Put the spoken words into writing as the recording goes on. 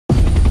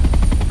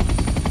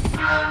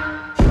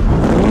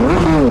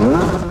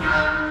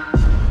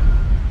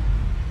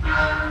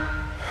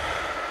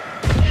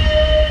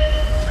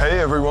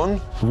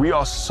everyone. We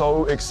are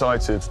so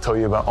excited to tell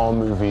you about our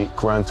movie,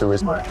 Gran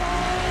Turismo.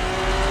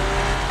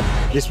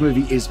 This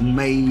movie is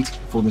made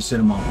for the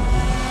cinema.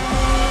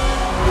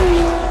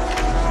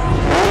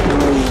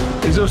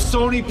 It's a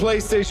Sony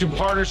PlayStation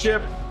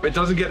partnership. It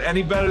doesn't get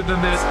any better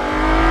than this.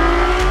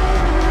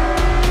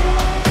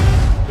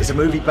 It's a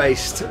movie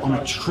based on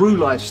a true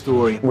life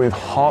story. With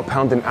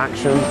heart-pounding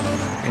action,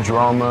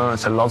 drama,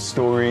 it's a love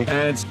story.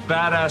 And it's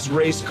badass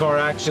race car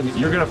action that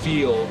you're gonna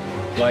feel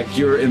like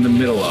you're in the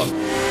middle of.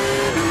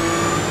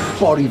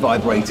 Body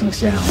vibrating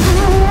sound.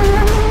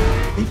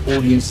 The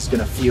audience is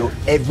gonna feel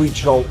every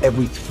jolt,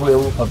 every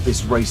thrill of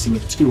this racing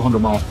at 200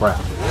 miles per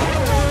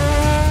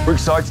hour. We're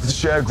excited to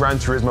share Gran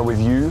Turismo with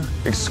you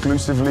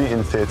exclusively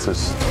in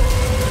theaters.